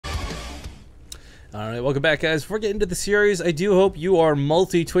All right, welcome back, guys. Before getting into the series, I do hope you are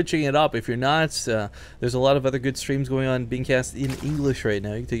multi-twitching it up. If you're not, there's a lot of other good streams going on being cast in English right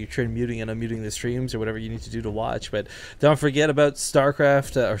now. You can take your turn muting and unmuting the streams or whatever you need to do to watch. But don't forget about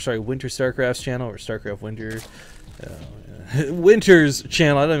StarCraft, Winter StarCraft's channel, or StarCraft Winter. Winter's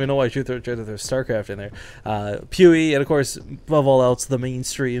channel. I don't even know why I tried to throw StarCraft in there. Pewee, and of course, above all else, the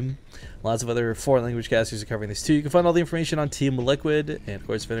mainstream. Lots of other foreign language casters are covering this too. You can find all the information on Team Liquid, and of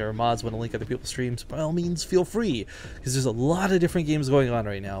course, if there are mods want to link other people's streams, by all means, feel free, because there's a lot of different games going on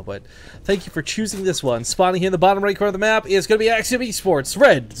right now. But thank you for choosing this one. Spawning here in the bottom right corner of the map is going to be Axiom Esports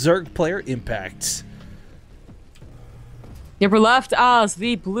Red Zerg Player Impact. Never left Oz,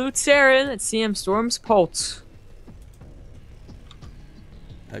 the Blue Terran at CM Storm's Polt.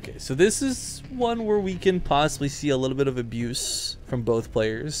 Okay, so this is one where we can possibly see a little bit of abuse from both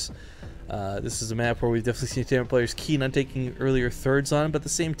players. This is a map where we've definitely seen Terran players keen on taking earlier thirds on, but at the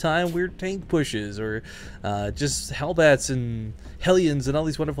same time, weird tank pushes or just Hellbats and Hellions and all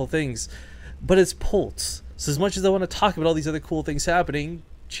these wonderful things. But it's Polt. So as much as I want to talk about all these other cool things happening,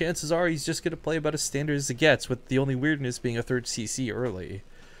 chances are he's just going to play about as standard as it gets, with the only weirdness being a third CC early.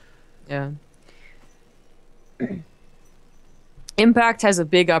 Yeah. Impact has a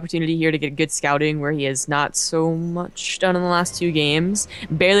big opportunity here to get good scouting, where he has not so much done in the last two games.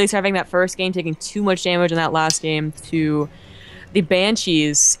 Barely surviving that first game, taking too much damage in that last game to the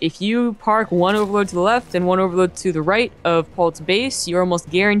Banshees. If you park one overload to the left and one overload to the right of Polt's base, you're almost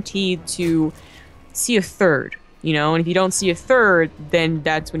guaranteed to see a third. You know, and if you don't see a third, then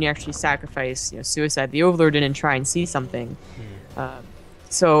that's when you actually sacrifice, suicide the overlord in and try and see something.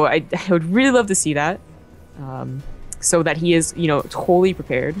 So I would really love to see that. So that he is, totally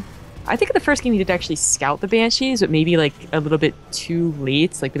prepared. I think in the first game he did actually scout the Banshees, but maybe like a little bit too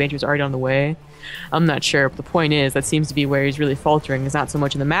late. Like the Banshees was already on the way. I'm not sure, but the point is that seems to be where he's really faltering. It's not so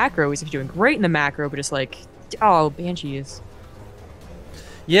much in the macro. He's doing great in the macro, but just like, oh, Banshees.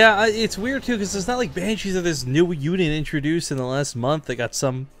 Yeah, it's weird too, because it's not like Banshees are this new unit introduced in the last month that got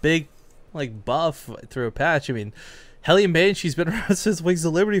some big, like, buff through a patch. I mean, Hellion Banshee's been around since Wings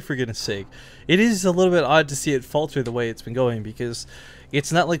of Liberty, for goodness sake. It is a little bit odd to see it falter the way it's been going, because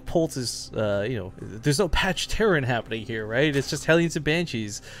it's not like Polt is, there's no patch Terran happening here, right? It's just Hellions and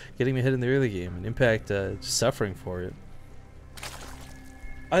Banshees getting ahead in the early game, and Impact just suffering for it.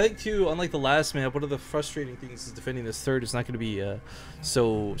 I think too, unlike the last map, one of the frustrating things is defending this third is not going to be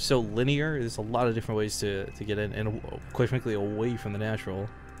so linear. There's a lot of different ways to get in, and quite frankly, away from the natural.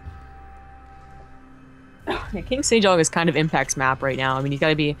 Yeah, King Sejong is kind of Impact's map right now. I mean, he's got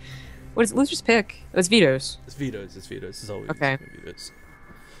to be... What is Loser's pick? Oh, it's Veto's. It's Veto's. It's Veto's. It's always okay. Veto's.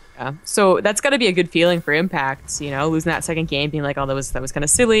 Yeah. So that's got to be a good feeling for Impact, losing that second game, being like, oh, that was kind of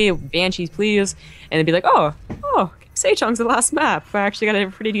silly. Banshees, please. And then be like, oh, King Sejong's the last map. I actually got a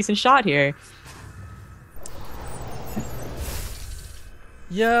pretty decent shot here.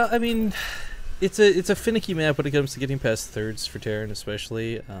 Yeah, I mean, it's a finicky map when it comes to getting past thirds for Terran,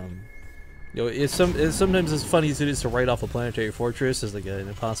 especially. It's sometimes as funny as it is to write off a planetary fortress as like an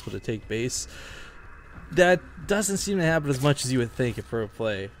impossible to take base. That doesn't seem to happen as much as you would think in pro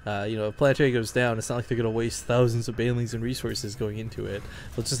play. If planetary goes down, it's not like they're going to waste thousands of banelings and resources going into it.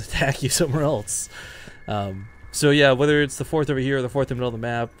 They'll just attack you somewhere else. So yeah, whether it's the fourth over here or the fourth in the middle of the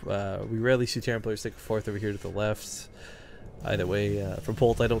map, we rarely see Terran players take a fourth over here to the left. Either way, for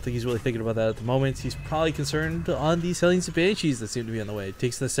Polt, I don't think he's really thinking about that at the moment. He's probably concerned on these Hellions and Banshees that seem to be on the way.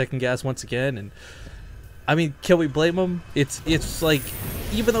 Takes the second gas once again, and I mean, can we blame him? It's like,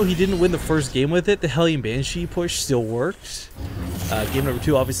 even though he didn't win the first game with it, the Hellion Banshee push still worked. Game number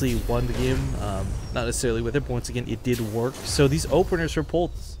 2 obviously won the game, not necessarily with it, but once again, it did work. So these openers for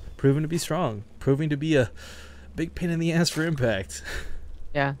Polt proving to be strong, proving to be a big pain in the ass for Impact.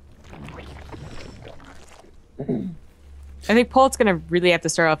 Yeah. I think Polt's going to really have to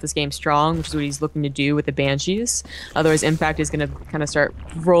start off this game strong, which is what he's looking to do with the Banshees. Otherwise, Impact is going to kind of start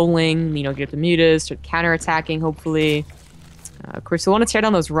rolling, get up the mutas, start counterattacking, hopefully. Of course, he'll want to tear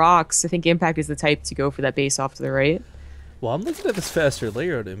down those rocks. I think Impact is the type to go for that base off to the right. Well, I'm looking at this faster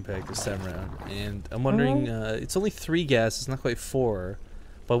layout Impact this time around, and I'm wondering, it's only 3 gases, not quite 4.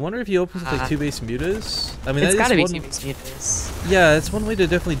 But I wonder if he opens with like 2 base mutas. I mean, it's got to be 2 base mutas. Yeah, it's one way to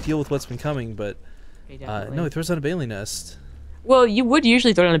definitely deal with what's been coming, but no, he throws out a Baneling Nest. Well, you would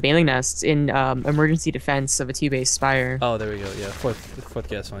usually throw down a Baneling Nest in emergency defense of a 2-base Spire. Oh, there we go. Yeah, fourth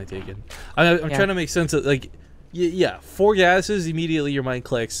gas finally taken. I'm trying to make sense of, like, yeah, 4 gases, immediately your mind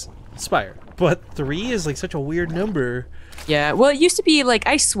clicks Spire. But 3 is like such a weird number. Yeah, well, it used to be like,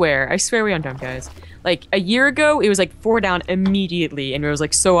 I swear we aren't dumb, guys. Like a year ago, it was like 4 down immediately, and it was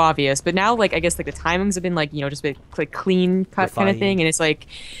like so obvious. But now, like, I guess like the timings have been like, just a like clean cut kind of thing, and it's like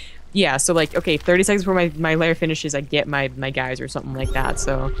Yeah, so like, okay, 30 seconds before my lair finishes, I get my guys or something like that.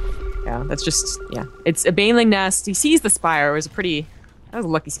 So, yeah, that's just, yeah. It's a Baneling nest. He sees the Spire. It was that was a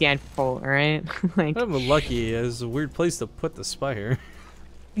lucky scan for Polt, all right? Like, I'm lucky. It's a weird place to put the Spire.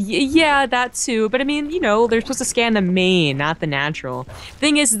 Yeah, that too. But I mean, you know, they're supposed to scan the main, not the natural.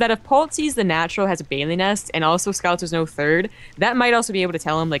 Thing is that if Polt sees the natural has a Bailey nest and also scouts there's no third, that might also be able to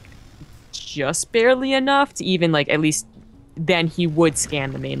tell him like just barely enough to even like at least then he would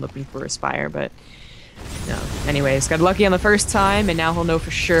scan the main looking for a Spire. But no. Anyways, got lucky on the first time and now he'll know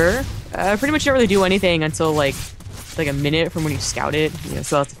for sure. Pretty much don't really do anything until like a minute from when you scout it. You know,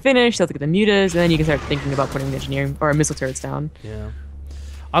 so have to finish, so have to get the mutas, and then you can start thinking about putting the engineering or missile turrets down. Yeah.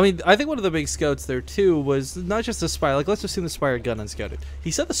 I mean, I think one of the big scouts there, too, was not just the Spire. Like, let's assume the Spire gun unscouted.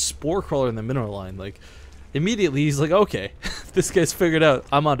 He saw the Spore Crawler in the mineral line. Like, immediately he's like, okay, this guy's figured out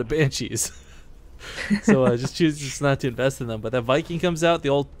I'm on to Banshees. So just chooses not to invest in them. But that Viking comes out, the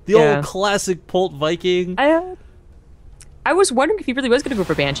old classic Polt Viking. I was wondering if he really was going to go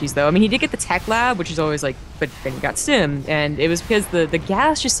for Banshees, though. I mean, he did get the Tech Lab, which is always like, but then he got Sim, and it was because the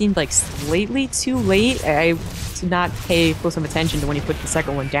gas just seemed like slightly too late. I did not pay close enough attention to when he put the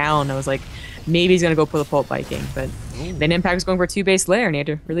second one down. I was like, maybe he's going to go for the Polt Viking, but then Impact was going for a 2-base layer, and he had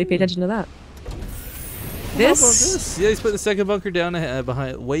to really pay attention to that. This? Yeah, he's put the second bunker down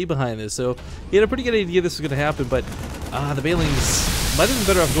way behind this, so he had a pretty good idea this was going to happen, but the Banelings might have been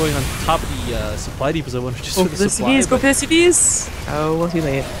better off going on top of the supply depots. I wonder just for the supply. Go for the SCVs. Oh, we'll be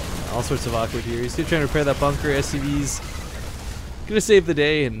late. All sorts of awkward here. He's still trying to repair that bunker. SCVs gonna save the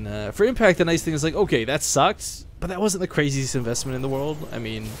day, and for Impact, the nice thing is like, okay, that sucked, but that wasn't the craziest investment in the world. I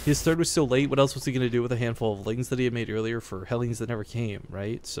mean, his third was so late. What else was he gonna do with a handful of Lings that he had made earlier for Hellings that never came,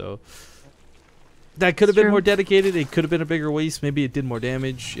 right? So that could have been more dedicated. It could have been a bigger waste. Maybe it did more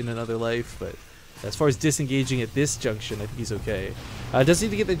damage in another life, but as far as disengaging at this junction, I think he's okay. Does need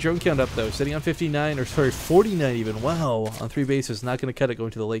to get the drone count up, though. Sitting on 59, or sorry, 49 even. Wow, on 3 bases. Not going to cut it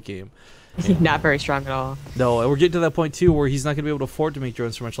going to the late game. Not very strong at all. No, and we're getting to that point, too, where he's not going to be able to afford to make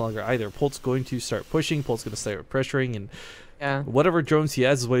drones for much longer either. Polt's going to start pushing. Polt's going to start pressuring, and whatever drones he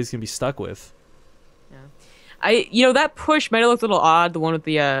has is what he's going to be stuck with. That push might have looked a little odd, the one with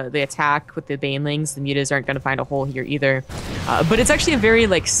the attack with the Banelings. The mutas aren't going to find a hole here either. But it's actually a very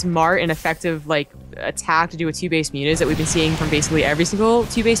like smart and effective like attack to do with 2-base mutas that we've been seeing from basically every single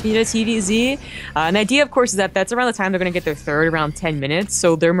 2-base muta TVZ. And the idea, of course, is that that's around the time they're going to get their third, around 10 minutes.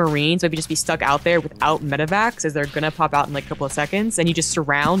 So their Marines maybe just be stuck out there without medevacs, as they're going to pop out in like a couple of seconds, and you just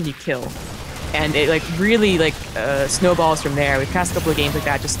surround and you kill. And it like really like snowballs from there. We've passed a couple of games like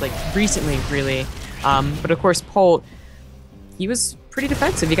that just like recently, really. But of course, Polt, he was pretty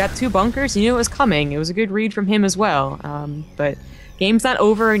defensive. He got 2 bunkers. He knew it was coming. It was a good read from him as well. But game's not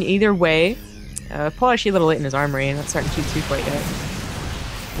over in either way. Polt actually a little late in his armory, and not starting to shoot too quite yet.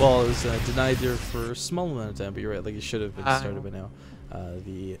 Well, it was denied there for a small amount of time, but you're right. Like it should have been started by now.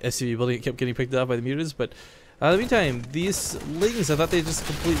 The SCV building kept getting picked up by the mutas, but in the meantime, these Lings, I thought they had just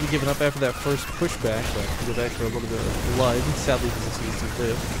completely given up after that first pushback, but to go back for a little bit of blood. Sadly, because SCVs do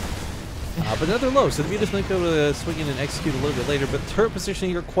live. But now they're low, so the mutas might be able to swing in and execute a little bit later. But turret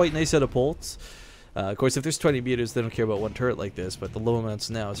positioning here quite nice out of Polt's. Of course, if there's 20 mutas, they don't care about one turret like this, but the low amounts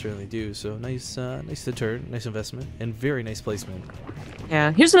now certainly do. So nice turret, nice investment, and very nice placement.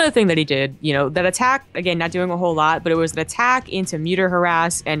 Yeah, here's another thing that he did. You know, that attack, again, not doing a whole lot, but it was an attack into muta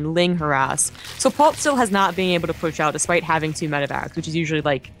harass and Ling harass. So Polt still has not been able to push out despite having 2 medevacs, which is usually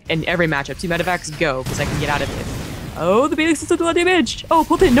like in every matchup, 2 medevacs go, because I can get out of it. Oh, the Banelings still do a lot of damage. Oh,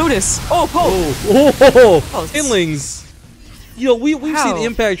 Polt didn't notice. Oh, Polt. Banelings. You know, we've seen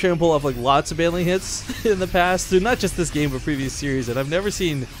Impact try and pull off like lots of Baneling hits in the past through not just this game but previous series, and I've never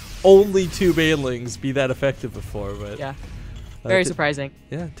seen only 2 Banelings be that effective before. But yeah, very surprising.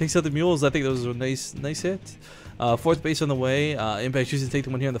 Yeah, takes out the mules. I think that was a nice hit. 4th base on the way. Impact choosing to take the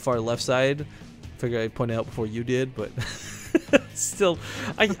one here on the far left side. Figured I'd point it out before you did, but still,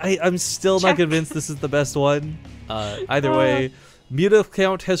 I'm still not convinced this is the best one. Either way, muta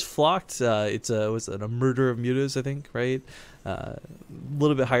count has flocked. It was a murder of mutas, I think, right? A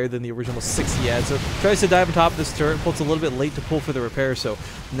little bit higher than the original 6 he had. So tries to dive on top of this turret. Polt's a little bit late to pull for the repair, so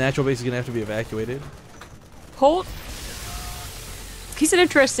natural base is going to have to be evacuated. Polt, he's an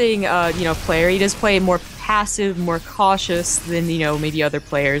interesting, player. He does play more passive, more cautious than, maybe other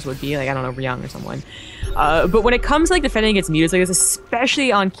players would be. Like, I don't know, Ryung or someone. But when it comes to, like, defending against mutas like this,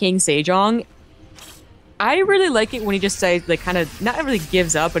 especially on King Sejong, I really like it when he just says, like, kind of not really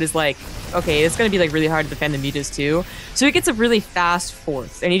gives up, but is like, okay, it's going to be like really hard to defend the mutas too. So he gets a really fast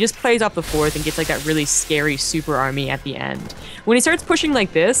 4th, and he just plays off the 4th and gets like that really scary super army at the end. When he starts pushing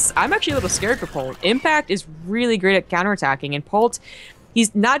like this, I'm actually a little scared for Polt. Impact is really great at counterattacking, and Polt,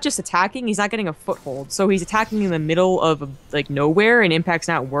 he's not just attacking, he's not getting a foothold. So he's attacking in the middle of like nowhere, and Impact's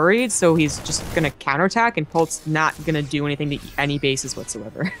not worried, so he's just gonna counterattack, and Polt's not gonna do anything to any bases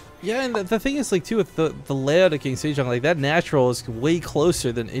whatsoever. Yeah, and the thing is, like, too, with the layout of King Sejong, like, that natural is way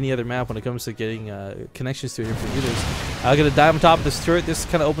closer than any other map when it comes to getting connections to it here for users. I'm gonna dive on top of this turret. This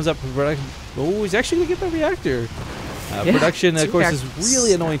kind of opens up production. Oh, he's actually gonna get the reactor. Yeah, production, of course, reactors. is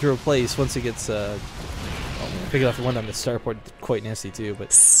really annoying to replace once it gets pick it off the one on the starport. Quite nasty too,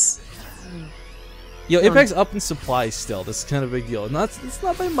 but Impact's up in supply still. This is kind of a big deal. It's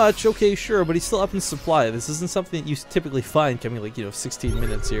not by much, okay, sure, but he's still up in supply. This isn't something that you typically find coming, like, 16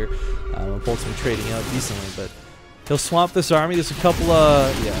 minutes here when Polt's been trading out decently, but he'll swamp this army. There's a couple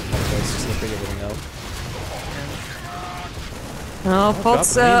of just gonna pick everything up. Oh,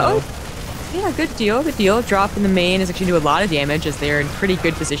 Polt's yeah, good deal, good deal. Drop in the main is actually do a lot of damage as they're in pretty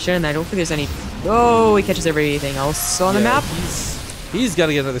good position, and I don't think there's any. Oh, he catches everything else on the map. He's got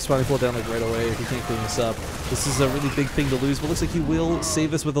to get another spawning pool down, like, right away if he can't clean this up. This is a really big thing to lose, but looks like he will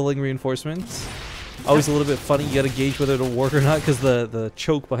save this with the Ling reinforcements. Always a little bit funny. You got to gauge whether it'll work or not because the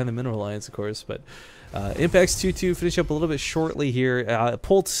choke behind the Mineral Alliance, of course. But Impact's 2-2 finish up a little bit shortly here.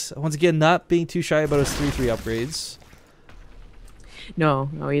 Polt, once again, not being too shy about his 3-3 upgrades. No,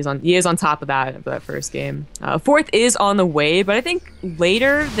 he is on top of that first game. Fourth is on the way, but I think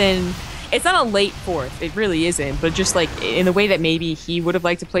later than. It's not a late fourth, it really isn't, but just like in the way that maybe he would have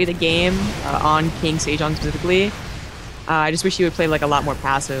liked to play the game on King Sejong specifically. I just wish he would play like a lot more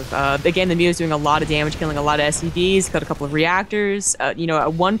passive. Again, the Muta's doing a lot of damage, killing a lot of SCVs, killed a couple of reactors. At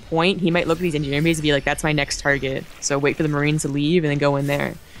one point, he might look at these engineering bases and be like, that's my next target. So wait for the Marines to leave and then go in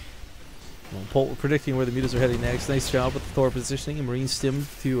there. Well, Polt predicting where the Mutas are heading next. Nice job with the Thor positioning and Marine Stim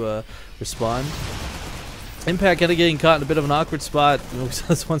to respond. Impact kind of getting caught in a bit of an awkward spot. We saw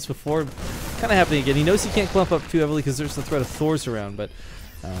this once before. Kind of happening again. He knows he can't clump up too heavily because there's the threat of Thors around, but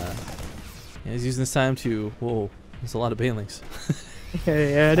he's using this time to... Whoa, there's a lot of Banelings.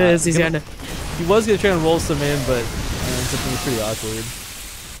 Yeah, it is. He was going to try and roll some in, but it's something pretty awkward.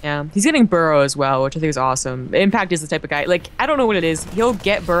 Yeah, he's getting Burrow as well, which I think is awesome. Impact is the type of guy, like, I don't know what it is. He'll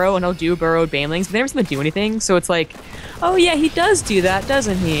get Burrow and he'll do burrowed Banelings, but they never seem to do anything. So it's like, oh yeah, he does do that,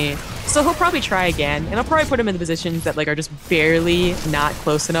 doesn't he? So he'll probably try again, and I'll probably put him in the positions that like are just barely not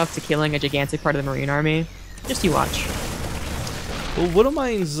close enough to killing a gigantic part of the Marine army. Just you watch. Well,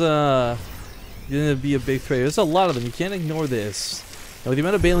 Widowmine's gonna be a big threat. There's a lot of them. You can't ignore this. Now, with the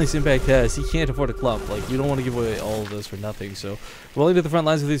amount of Banelings Impact has, he can't afford a clump. Like, you don't want to give away all of this for nothing. So, rolling to the front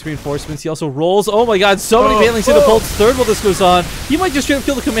lines with these reinforcements. He also rolls. Oh my god, so many Banelings into Polt's third while this goes on. He might just try to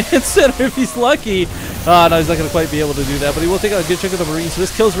kill the command center if he's lucky. No, he's not going to quite be able to do that. But he will take out a good chunk of the Marines. So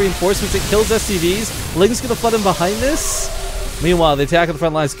this kills reinforcements. It kills SCVs. Ling's going to flood in behind this. Meanwhile, the attack on the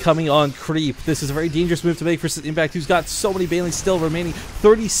front lines coming on creep. This is a very dangerous move to make for Impact, who's got so many Banelings still remaining.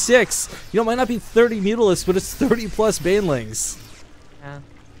 36. It might not be 30 Mutalisks, but it's 30 plus Banelings. Yeah.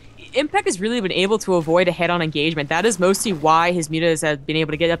 Impact has really been able to avoid a head-on engagement. That is mostly why his Mutas have been able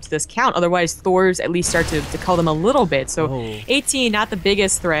to get up to this count. Otherwise, Thors at least start to cull them a little bit. So 18, not the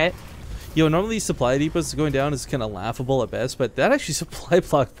biggest threat. Normally supply depots going down is kind of laughable at best, but that actually supply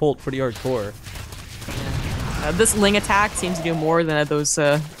blocked Polt pretty hardcore. This Ling attack seems to do more than those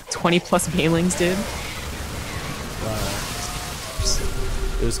 20-plus Banelings did.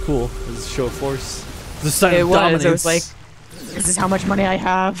 It was cool. It was a show of force. It was a sign of dominance. It was like, this is how much money I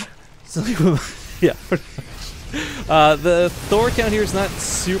have. Yeah. The Thor count here is not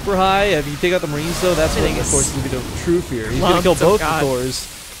super high. If you take out the Marines, though, that's what, of course, is going to be the truth here. He's going to kill both the Thors.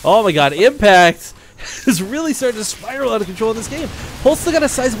 Oh my god, Impact is really starting to spiral out of control in this game. Polt's still got a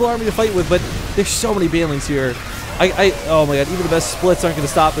sizable army to fight with, but there's so many Banelings here. Oh my god, even the best splits aren't going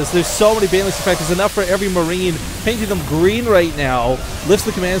to stop this. There's so many Banelings. In fact, there's enough for every Marine. Painting them green right now. Lifts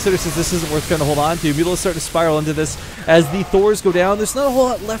the command center, says this isn't worth trying to hold on to. Mutila's starting to spiral into this as the Thors go down. There's not a whole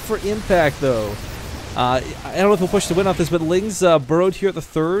lot left for Impact, though. I don't know if he'll push to win off this, but Ling's burrowed here at the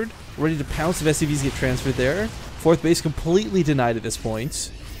third. Ready to pounce if SCVs get transferred there. Fourth base completely denied at this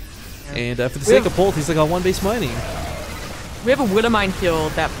point. And for the sake of Polt, he's like on one base mining. We have a Widowmine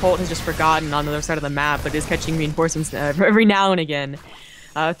field that Polt has just forgotten on the other side of the map, but is catching reinforcements every now and again.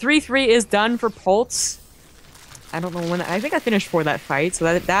 3-3 is done for Polt. I don't know when. I think I finished for that fight,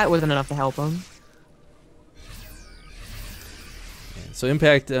 so that wasn't enough to help him. So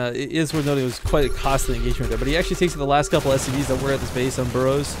Impact is worth noting it was quite a costly engagement there, but he actually takes the last couple SCVs that were at this base on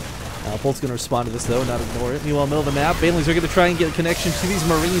burrows. Polt's going to respond to this, though, not ignore it. Meanwhile, middle of the map, Banelings are going to try and get a connection to these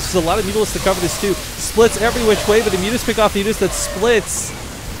Marines. There's a lot of Mutalisks to cover this, too. Splits every which way, but the Mutas pick off the Mutas that splits.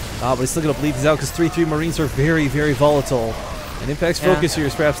 But he's still going to bleed these out because 3-3 Marines are very, very volatile. And Impact's focus here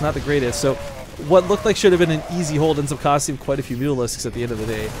is perhaps not the greatest. So what looked like should have been an easy hold ends up costing him quite a few Mutalisks at the end of the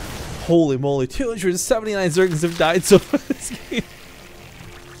day. Holy moly, 279 Zerglings have died so far this game.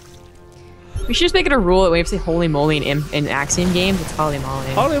 We should just make it a rule that when we say holy moly in Axiom games, it's holy moly.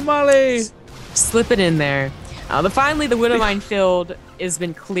 Holy moly! Slip it in there. Finally, the Widowmine field has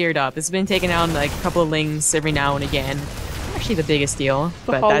been cleared up. It's been taken out like a couple of lings every now and again. Not actually the biggest deal,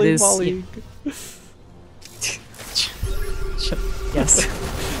 but that is... Moly. Yes.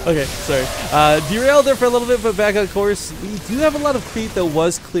 Okay, sorry. Derailed there for a little bit, but back on course. We do have a lot of creep that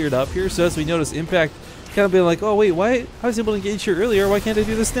was cleared up here, so as we notice, Impact kind of being like, oh wait, why? I was able to engage here earlier, why can't I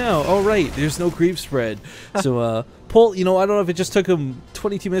do this now? Oh right, there's no creep spread. So Polt, you know, I don't know if it just took him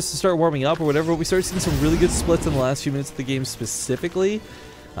 22 minutes to start warming up or whatever, but we started seeing some really good splits in the last few minutes of the game specifically.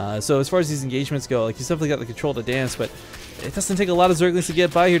 So as far as these engagements go, like, he's definitely got the control to dance, but it doesn't take a lot of Zerglings to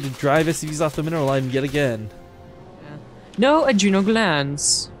get by here to drive SCVs off the mineral line yet again. Yeah. No adrenal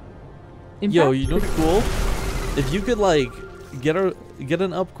glands. Yo, you know what's cool? If you could like get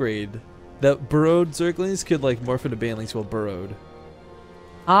an upgrade that burrowed Zerglings could like morph into banelings while burrowed.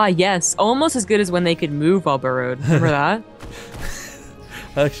 Ah, yes. Almost as good as when they could move while burrowed. Remember that?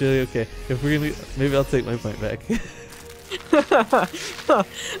 Actually, okay. If we're gonna, maybe I'll take my point back.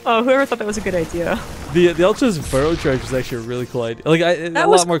 Oh, whoever thought that was a good idea. The Ultra's burrow charge is actually a really cool idea. Like, a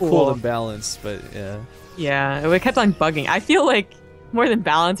lot more cool than balance, but yeah. Yeah, it kept on bugging. I feel like more than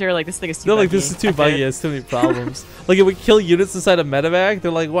balancer, like this thing is too no, buggy. like this is too buggy. It's too many problems. Like if we kill units inside a medevac,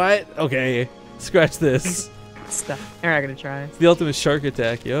 they're like, what? Okay, scratch this. Stop. They're not gonna try. It's the ultimate shark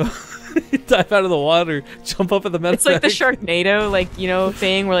attack, yo. You dive out of the water, jump up at the medevac. It's like the Sharknado, like, you know,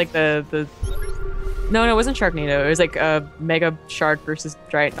 thing where like the no, it wasn't Sharknado. It was like a mega shark versus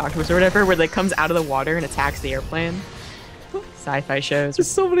giant octopus or whatever, where it like comes out of the water and attacks the airplane. Sci-fi shows. There's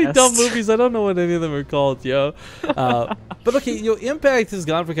so many dumb movies. I don't know what any of them are called, yo. But okay, yo, Impact has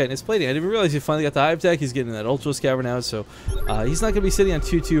gone for Chitinous Plating. I didn't realize he finally got the Hive Tech. He's getting that Ultra Cavern out, so he's not going to be sitting on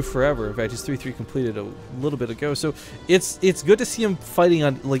 2-2 forever. In fact, his 3-3 completed a little bit ago. So it's good to see him fighting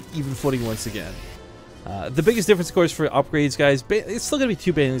on like even footing once again. The biggest difference, of course, for upgrades, guys, it's still going to be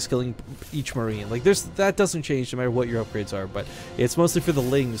 2 banelings killing each Marine. Like that doesn't change no matter what your upgrades are, but it's mostly for the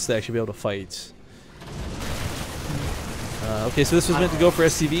lings to actually be able to fight. Okay, so this was meant to go for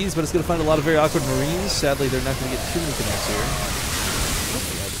SCVs, but it's going to find a lot of very awkward Marines. Sadly, they're not going to get too many connects here.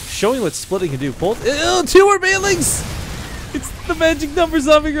 Showing what splitting can do. Polt. Ew, 2 more banelings! It's the magic number,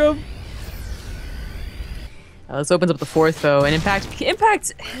 Zombie Grub. This opens up the 4th foe, and Impact, he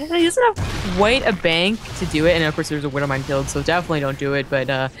doesn't have quite a bank to do it, and of course there's a Widowmine field, so definitely don't do it, but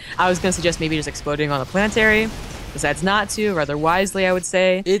I was going to suggest maybe just exploding on the planetary. Decides not to, rather wisely, I would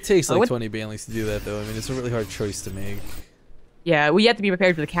say. It takes like 20 banelings to do that, though. I mean, it's a really hard choice to make. Yeah, we have to be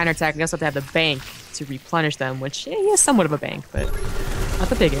prepared for the counterattack. We also have to have the bank to replenish them, which he has somewhat of a bank, but not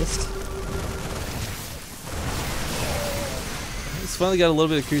the biggest. It's finally got a little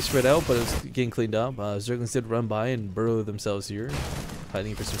bit of creep spread out, but it's getting cleaned up. Zerglings did run by and burrow themselves here,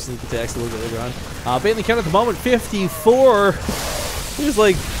 fighting for some sneak attacks a little bit later on. Baneling count at the moment, 54. There's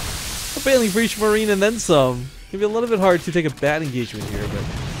like a Baneling for each Marine and then some. It'd be a little bit hard to take a bad engagement here, but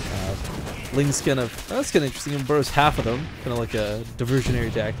Ling's kind of, that's kind of interesting. He burrows half of them, kind of like a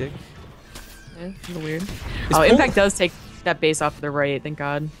diversionary tactic. Yeah, a little weird. Impact does take that base off to the right, thank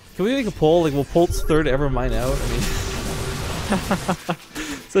God. Can we make a poll? Like, will Polt's 3rd ever mine out? I mean,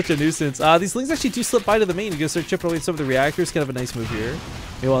 such a nuisance. These Lings actually do slip by to the main. You're going to start chipping away at some of the reactors. Kind of a nice move here.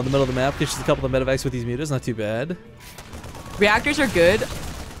 Meanwhile, in the middle of the map, catches a couple of medevacs with these mutas. Not too bad. Reactors are good.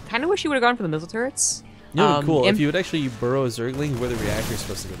 Kind of wish you would have gone for the missile turrets. You know, cool. If you would actually burrow a Zergling where the reactor is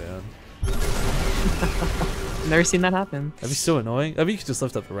supposed to go down. Never seen that happen. That'd be so annoying. I mean, you could just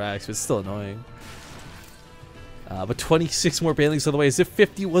lift up the racks, but it's still annoying. But 26 more banelings on the way. As if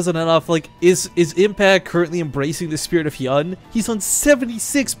 50 wasn't enough. Like, is Impact currently embracing the spirit of Hyun? He's on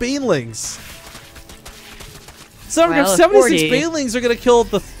 76 banelings. So well, 76 banelings are going to kill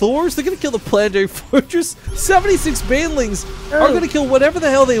the Thors. They're going to kill the Planetary Fortress. 76 banelings are going to kill whatever the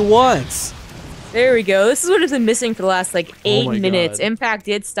hell they want. There we go. This is what has been missing for the last like 8 minutes. God. Impact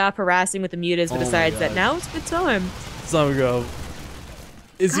did stop harassing with the mutas, but decides that now it's a good time. Zombie Grub.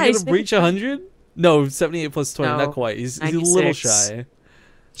 Is he going to breach 100? No, 78 plus 20, no, not quite. He's a little shy.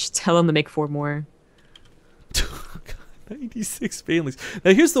 Just tell him to make 4 more. 96 banelings.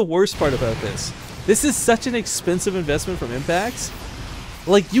 Now here's the worst part about this. This is such an expensive investment from Impact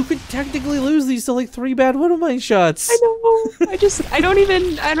Like, you could technically lose these to like 3 bad Widowmine shots. I know.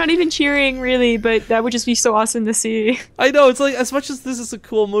 I'm not even cheering really, but that would just be so awesome to see. I know, it's like, as much as this is a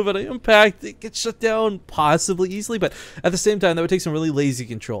cool move at Impact, it gets shut down possibly easily, but at the same time, that would take some really lazy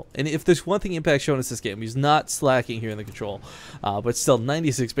control. And if there's one thing Impact's shown us this game, he's not slacking here in the control. But still,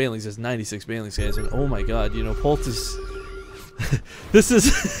 96 Banelings is 96 Banelings, guys. And oh my god, you know, Polt is... this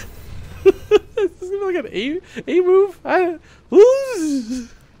is... this is gonna be like an A move?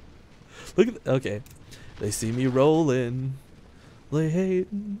 Look at... Okay. They see me rolling. Late.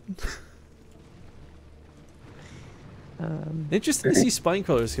 Interesting to see spine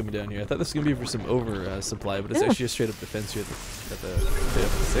colors coming down here. I thought this was going to be for some supply, but it's actually a straight up defense here at the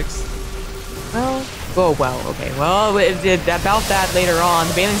 6th. Well, okay. Well, about that later on.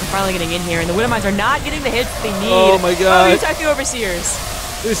 The Banelings are finally getting in here, and the Widowmines are not getting the hits they need. Oh my god. Oh, you attack the Overseers.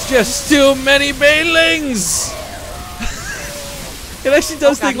 There's just too many Banelings! It actually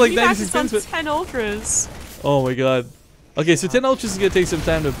does take like 96 pins, but 10 Ultras. oh my god. Okay, so 10 Ultras is going to take some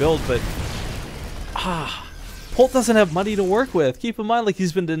time to build, but... Polt doesn't have money to work with. Keep in mind, like,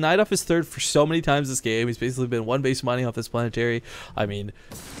 he's been denied off his 3rd for so many times this game. He's basically been 1 base mining off this planetary. I mean,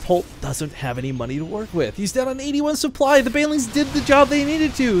 Polt doesn't have any money to work with. He's down on 81 supply. The Banelings did the job they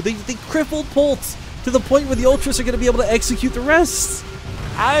needed to. They crippled Polt to the point where the Ultras are going to be able to execute the rest.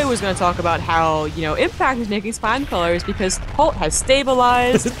 I was going to talk about how, you know, Impact is making spine colors because Polt has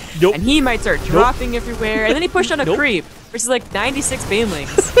stabilized, Nope. and he might start dropping everywhere, and then he pushed on a creep, versus like 96 Banelings.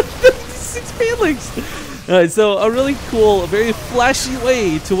 6 Banelings! Alright, so a really cool, a very flashy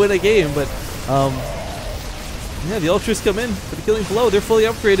way to win a game, but, yeah, the Ultras come in for the killing blow. They're fully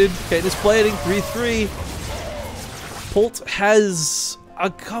upgraded. Katniss plating, 3-3. Polt has a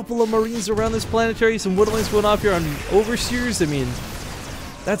couple of Marines around this planetary, some Widowlings going off here on Overseers. I mean,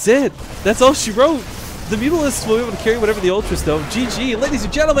 that's it. That's all she wrote. The Mutalisks will be able to carry whatever the Ultras though. GG, ladies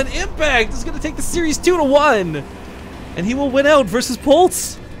and gentlemen, Impact is going to take the series 2-1. And he will win out versus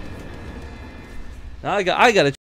Polt. I got